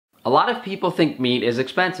A lot of people think meat is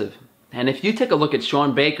expensive. And if you take a look at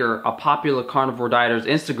Sean Baker, a popular carnivore dieter's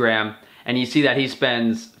Instagram, and you see that he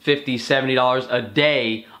spends $50, $70 a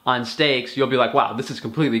day on steaks, you'll be like, wow, this is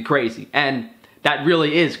completely crazy. And that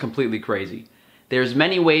really is completely crazy. There's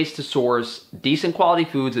many ways to source decent quality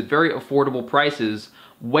foods at very affordable prices,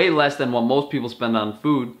 way less than what most people spend on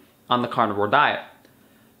food on the carnivore diet.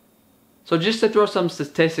 So just to throw some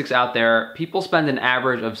statistics out there, people spend an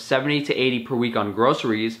average of 70 to 80 per week on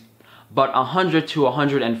groceries, but 100 to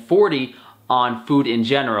 140 on food in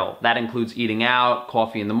general. That includes eating out,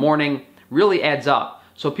 coffee in the morning, really adds up.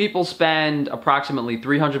 So people spend approximately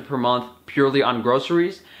 300 per month purely on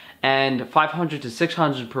groceries and 500 to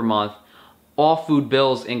 600 per month, all food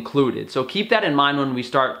bills included. So keep that in mind when we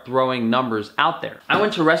start throwing numbers out there. I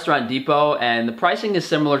went to Restaurant Depot and the pricing is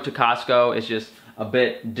similar to Costco. It's just a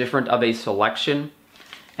bit different of a selection.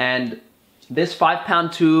 And this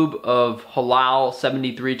 5-pound tube of halal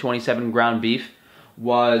 73/27 ground beef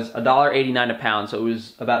was $1.89 a pound. So it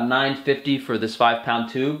was about $9.50 for this 5-pound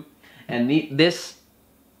tube. And this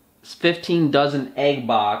 15 dozen egg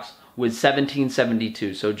box was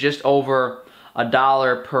 $17.72. So just over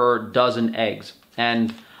 $1 per dozen eggs.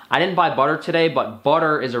 And I didn't buy butter today, but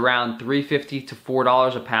butter is around $3.50 to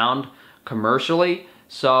 $4 a pound commercially.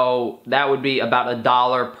 So that would be about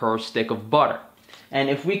 $1 per stick of butter. And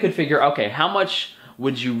if we could figure, okay, how much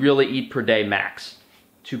would you really eat per day max?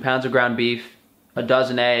 2 pounds of ground beef, a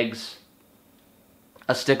dozen eggs,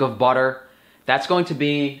 a stick of butter. That's going to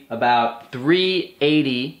be about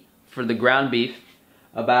 $3.80 for the ground beef,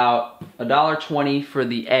 about $1.20 for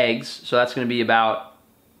the eggs, so that's going to be about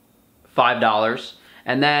 $5,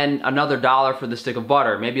 and then another $1 for the stick of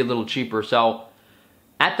butter, maybe a little cheaper. So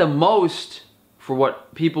at the most, for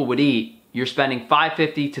what people would eat, you're spending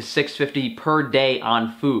 $5.50 to $6.50 per day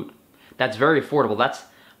on food. That's very affordable. That's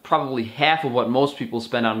probably half of what most people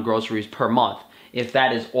spend on groceries per month, if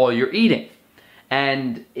that is all you're eating.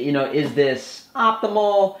 And, you know, is this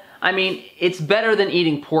optimal? I mean, it's better than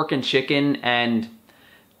eating pork and chicken, and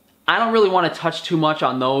I don't really want to touch too much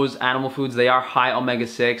on those animal foods. They are high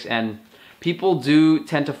omega-6, and people do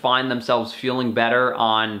tend to find themselves feeling better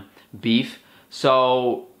on beef.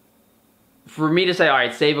 So for me to say, all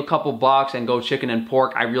right, save a couple bucks and go chicken and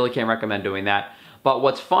pork, I really can't recommend doing that. But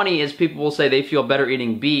what's funny is people will say they feel better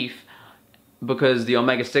eating beef because the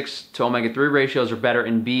omega-6 to omega-3 ratios are better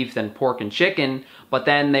in beef than pork and chicken, but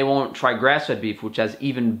then they won't try grass-fed beef, which has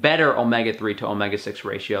even better omega-3 to omega-6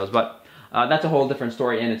 ratios. But that's a whole different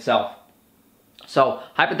story in itself. So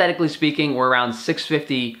hypothetically speaking, we're around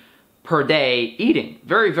 $6.50 per day eating.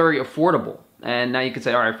 Very, very affordable. And now you could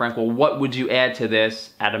say, all right, Frank, well, what would you add to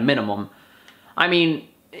this at a minimum? I mean,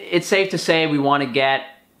 it's safe to say we want to get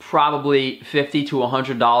probably $50 to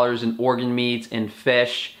 $100 in organ meats and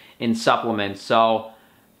fish in supplements. So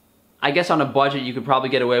I guess on a budget, you could probably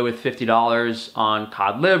get away with $50 on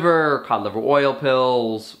cod liver oil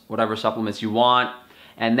pills, whatever supplements you want.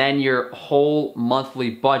 And then your whole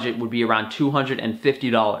monthly budget would be around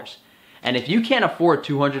 $250. And if you can't afford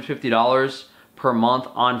 $250 per month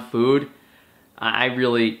on food, I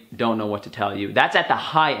really don't know what to tell you. That's at the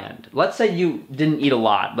high end. Let's say you didn't eat a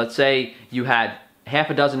lot. Let's say you had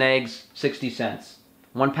half a dozen eggs, 60 cents.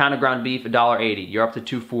 1 pound of ground beef, $1.80. You're up to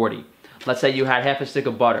 $2.40. Let's say you had half a stick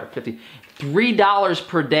of butter, $50. $3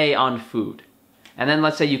 per day on food. And then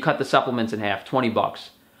let's say you cut the supplements in half, 20 bucks.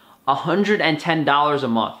 $110 a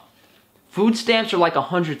month. Food stamps are like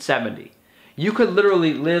 $170. You could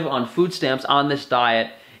literally live on food stamps on this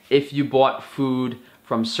diet if you bought food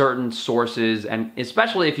from certain sources, and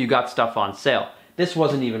especially if you got stuff on sale. This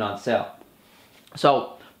wasn't even on sale.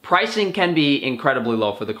 So pricing can be incredibly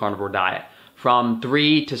low for the carnivore diet, from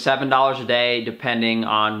 $3 to $7 a day, depending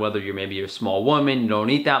on whether you're maybe a small woman, you don't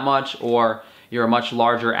eat that much, or you're a much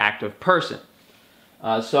larger active person.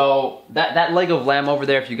 So that leg of lamb over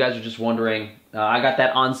there, if you guys are just wondering, I got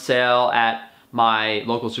that on sale at my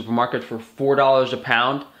local supermarket for $4 a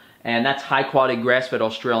pound, and that's high quality grass-fed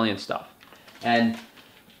Australian stuff. And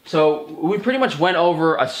so we pretty much went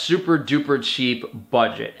over a super duper cheap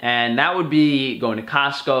budget, and that would be going to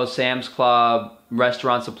Costco, Sam's Club,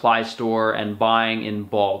 restaurant supply store, and buying in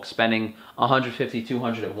bulk, spending $150,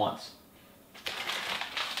 $200 at once.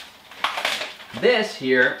 This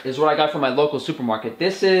here is what I got from my local supermarket.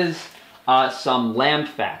 This is some lamb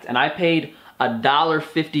fat, and I paid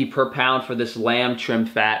 $1.50 per pound for this lamb trim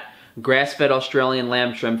fat, grass-fed Australian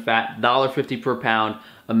lamb trim fat, $1.50 per pound,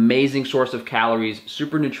 amazing source of calories,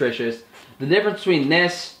 super nutritious. The difference between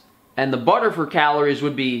this and the butter for calories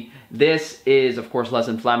would be this is, of course, less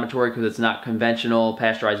inflammatory because it's not conventional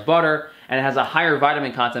pasteurized butter, and it has a higher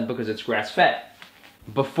vitamin content because it's grass-fed.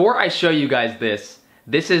 Before I show you guys this,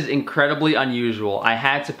 This is incredibly unusual. I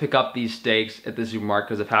had to pick up these steaks at the supermarket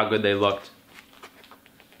because of how good they looked.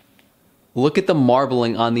 Look at the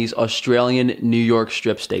marbling on these Australian New York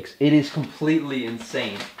strip steaks. It is completely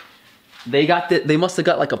insane. They must have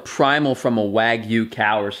got like a primal from a Wagyu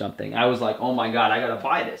cow or something. I was like, oh my God, I gotta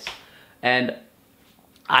buy this. And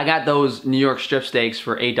I got those New York strip steaks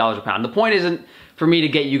for $8 a pound. The point isn't for me to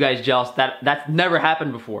get you guys jealous. That's never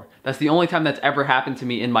happened before. That's the only time that's ever happened to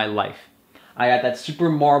me in my life. I got that super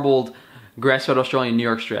marbled grass-fed Australian New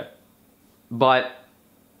York strip. But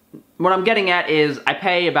what I'm getting at is I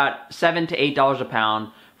pay about $7 to $8 a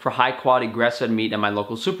pound for high quality grass-fed meat in my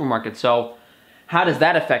local supermarket. So how does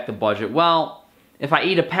that affect the budget? Well, if I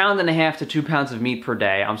eat 1.5 pounds to 2 pounds of meat per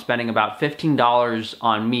day, I'm spending about $15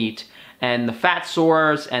 on meat. And the fat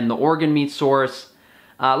source and the organ meat source,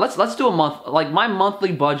 let's do a month. Like my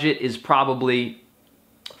monthly budget is probably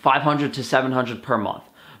 $500 to $700 per month.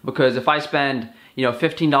 Because if I spend,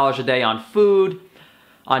 $15 a day on food,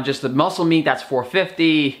 on just the muscle meat, that's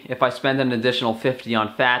 $450. If I spend an additional $50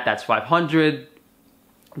 on fat, that's $500.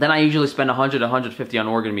 Then I usually spend $100 to $150 on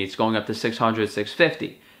organ meats, going up to $600,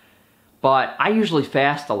 $650. But I usually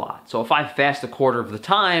fast a lot. So if I fast a quarter of the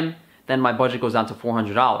time, then my budget goes down to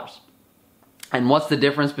 $400. And what's the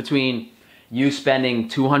difference between you spending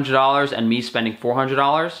 $200 and me spending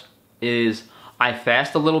 $400? Is I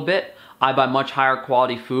fast a little bit, I buy much higher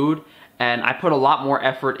quality food, and I put a lot more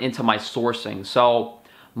effort into my sourcing. So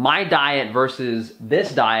my diet versus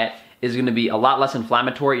this diet is going to be a lot less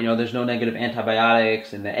inflammatory. There's no negative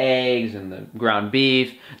antibiotics in the eggs and the ground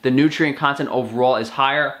beef. The nutrient content overall is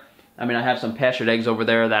higher. I mean, I have some pastured eggs over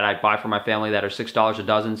there that I buy for my family that are $6 a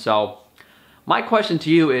dozen. So my question to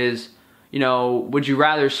you is, would you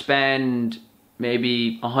rather spend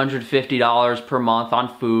maybe $150 per month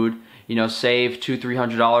on food, save $200,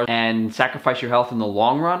 $300 and sacrifice your health in the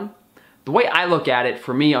long run? The way I look at it,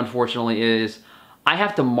 for me, unfortunately, is I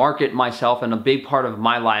have to market myself, and a big part of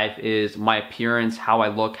my life is my appearance, how I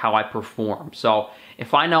look, how I perform. So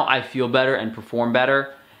if I know I feel better and perform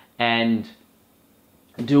better and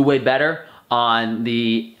do way better on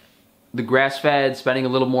the grass-fed, spending a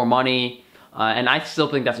little more money, and I still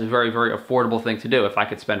think that's a very, very affordable thing to do. If I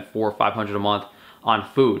could spend $400 or $500 a month on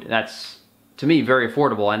food, that's, to me, very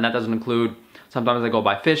affordable, and that doesn't include, sometimes I go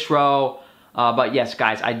buy fish roe, but yes,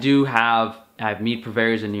 guys, I have meat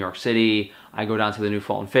purveyors in New York City. I go down to the New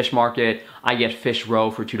Fulton Fish Market. I get fish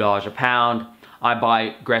roe for $2 a pound. I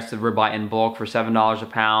buy grass-fed ribeye in bulk for $7 a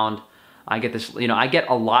pound. I get this, I get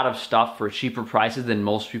a lot of stuff for cheaper prices than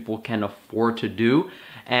most people can afford to do.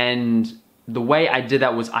 And the way I did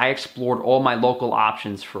that was I explored all my local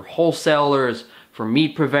options for wholesalers, for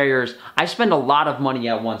meat purveyors. I spend a lot of money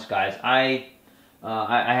at once, guys. I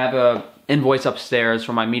have a invoice upstairs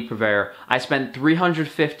from my meat purveyor. I spent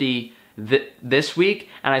 $350 this week,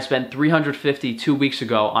 and I spent $350 2 weeks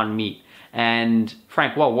ago on meat. And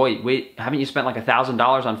Frank, whoa, wait, haven't you spent like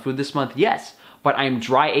 $1,000 on food this month? Yes, but I'm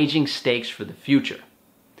dry aging steaks for the future.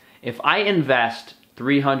 If I invest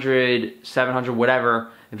 $300, $700,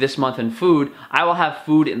 whatever this month in food, I will have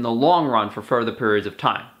food in the long run for further periods of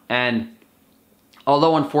time. And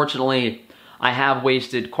although unfortunately I have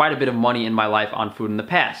wasted quite a bit of money in my life on food in the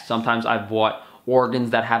past. Sometimes I've bought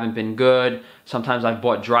organs that haven't been good. Sometimes I've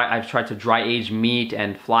tried to dry age meat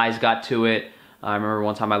and flies got to it. I remember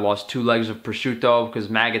one time I lost 2 legs of prosciutto because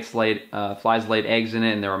flies laid eggs in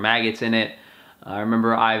it and there were maggots in it. I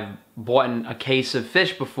remember I've bought a case of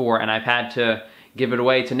fish before and I've had to give it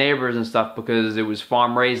away to neighbors and stuff because it was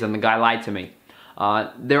farm raised and the guy lied to me.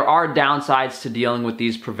 There are downsides to dealing with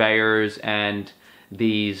these purveyors and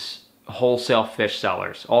these wholesale fish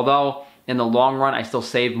sellers. Although in the long run I still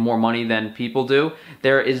save more money than people do,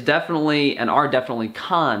 there is definitely and are definitely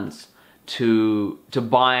cons to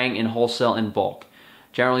buying in wholesale in bulk.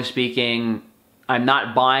 Generally speaking, I'm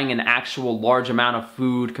not buying an actual large amount of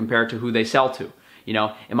food compared to who they sell to.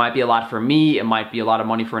 It might be a lot for me, it might be a lot of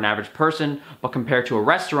money for an average person, but compared to a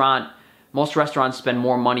restaurant, most restaurants spend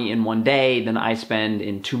more money in one day than I spend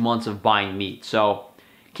in 2 months of buying meat. So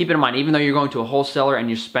keep it in mind, even though you're going to a wholesaler and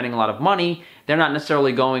you're spending a lot of money, they're not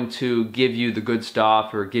necessarily going to give you the good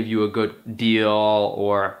stuff or give you a good deal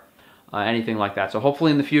or anything like that. So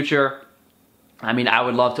hopefully in the future, I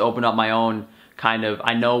would love to open up my own kind of,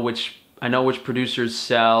 I know which producers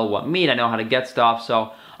sell what meat, I know how to get stuff,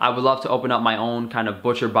 so I would love to open up my own kind of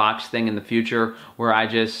butcher box thing in the future where I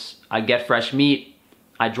get fresh meat,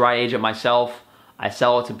 I dry age it myself, I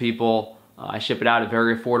sell it to people, I ship it out at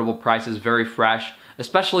very affordable prices, very fresh,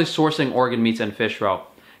 especially sourcing organ meats and fish roe.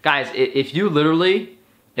 Guys,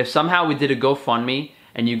 if somehow we did a GoFundMe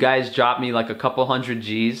and you guys dropped me like a couple hundred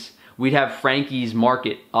G's, we'd have Frankie's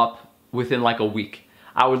Market up within like a week.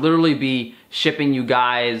 I would literally be shipping you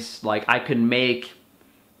guys, like I could make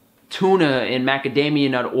tuna in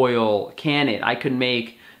macadamia nut oil, can it. I could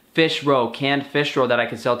make fish roe, canned fish roe that I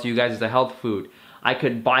could sell to you guys as a health food. I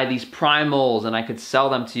could buy these primals and I could sell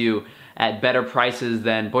them to you at better prices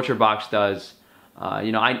than ButcherBox does.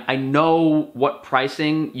 You know, I know what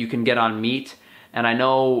pricing you can get on meat, and I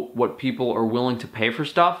know what people are willing to pay for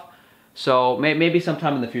stuff. So maybe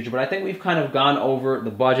sometime in the future, but I think we've kind of gone over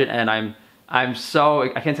the budget, and I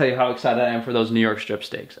can't tell you how excited I am for those New York strip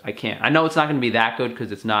steaks. I can't. I know it's not going to be that good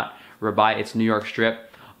because it's not ribeye, it's New York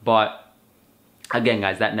strip, but again,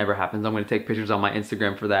 guys, that never happens. I'm going to take pictures on my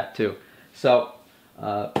Instagram for that too. So,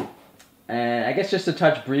 and I guess just to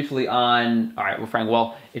touch briefly on, all right, well, Frank,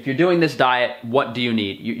 well, if you're doing this diet, what do you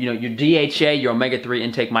need? You know, your DHA, your omega-3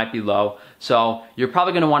 intake might be low, so you're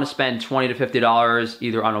probably going to want to spend $20 to $50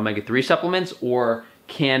 either on omega-3 supplements or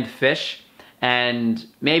canned fish, and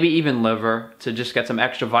maybe even liver to just get some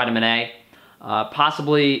extra vitamin A.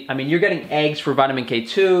 Possibly, I mean, you're getting eggs for vitamin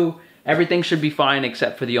K2. Everything should be fine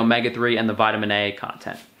except for the omega-3 and the vitamin A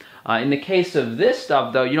content. In the case of this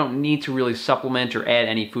stuff, though, you don't need to really supplement or add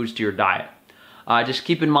any foods to your diet. Just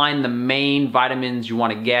keep in mind the main vitamins you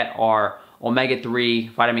want to get are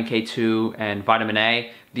omega-3, vitamin K2, and vitamin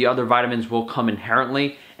A. The other vitamins will come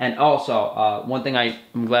inherently. And also, one thing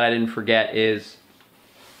I'm glad I didn't forget is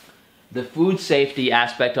the food safety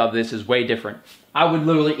aspect of this is way different. I would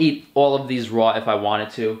literally eat all of these raw if I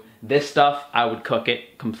wanted to. This stuff, I would cook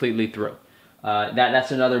it completely through.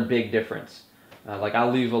 That's another big difference. Like,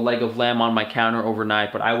 I'll leave a leg of lamb on my counter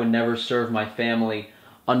overnight, but I would never serve my family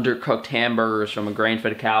undercooked hamburgers from a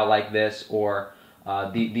grain-fed cow like this, or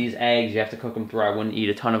these eggs, you have to cook them through. I wouldn't eat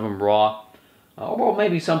a ton of them raw. Well,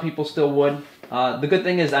 maybe some people still would. The good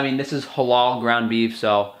thing is, I mean, this is halal ground beef,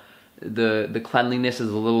 so the cleanliness is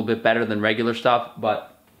a little bit better than regular stuff,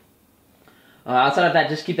 but outside of that,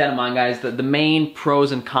 just keep that in mind, guys. The main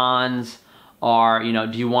pros and cons are, you know,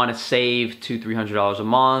 do you want to save $200 to $300 a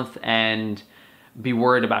month and be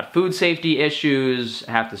worried about food safety issues,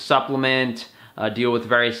 have to supplement, deal with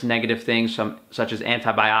various negative things such as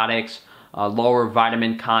antibiotics, lower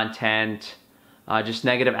vitamin content, just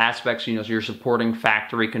negative aspects, you know, so you're supporting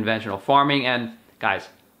factory conventional farming. And guys,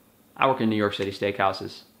 I work in New York City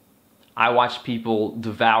steakhouses. I watch people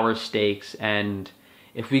devour steaks, and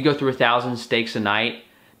if we go through 1,000 steaks a night,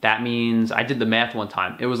 that means, I did the math one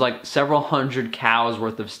time, it was like several hundred cows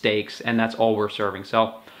worth of steaks, and that's all we're serving.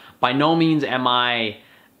 So by no means am I,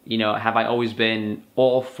 you know, have I always been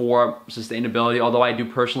all for sustainability, although I do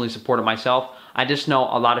personally support it myself. I just know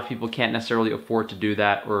a lot of people can't necessarily afford to do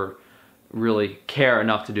that or really care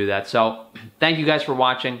enough to do that. So thank you guys for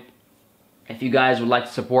watching. If you guys would like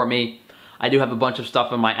to support me, I do have a bunch of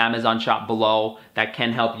stuff in my Amazon shop below that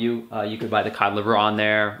can help you. You could buy the cod liver on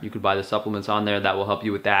there. You could buy the supplements on there. That will help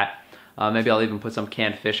you with that. Maybe I'll even put some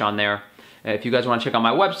canned fish on there. If you guys want to check out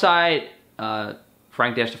my website,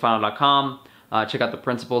 frank-stefano.com, check out the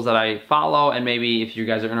principles that I follow, and maybe if you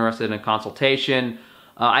guys are interested in a consultation.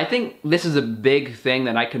 I think this is a big thing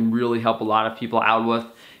that I can really help a lot of people out with.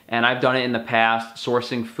 And I've done it in the past,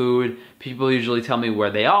 sourcing food. People usually tell me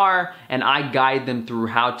where they are, and I guide them through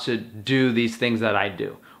how to do these things that I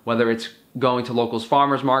do. Whether it's going to local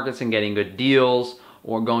farmers markets and getting good deals,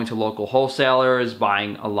 or going to local wholesalers,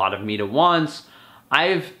 buying a lot of meat at once.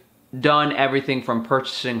 I've done everything from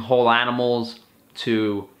purchasing whole animals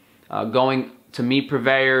to going to meat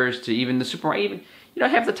purveyors to even the supermarket. Even, you know,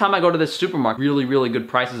 half the time I go to the supermarket, really good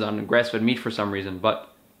prices on grass-fed meat for some reason,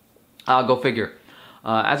 but I'll go figure.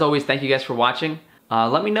 As always, thank you guys for watching.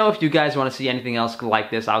 Let me know if you guys want to see anything else like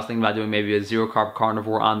this. I was thinking about doing maybe a zero-carb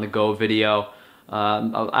carnivore on the go video. I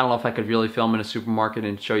don't know if I could really film in a supermarket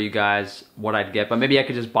and show you guys what I'd get, but maybe I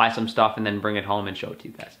could just buy some stuff and then bring it home and show it to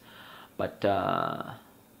you guys. But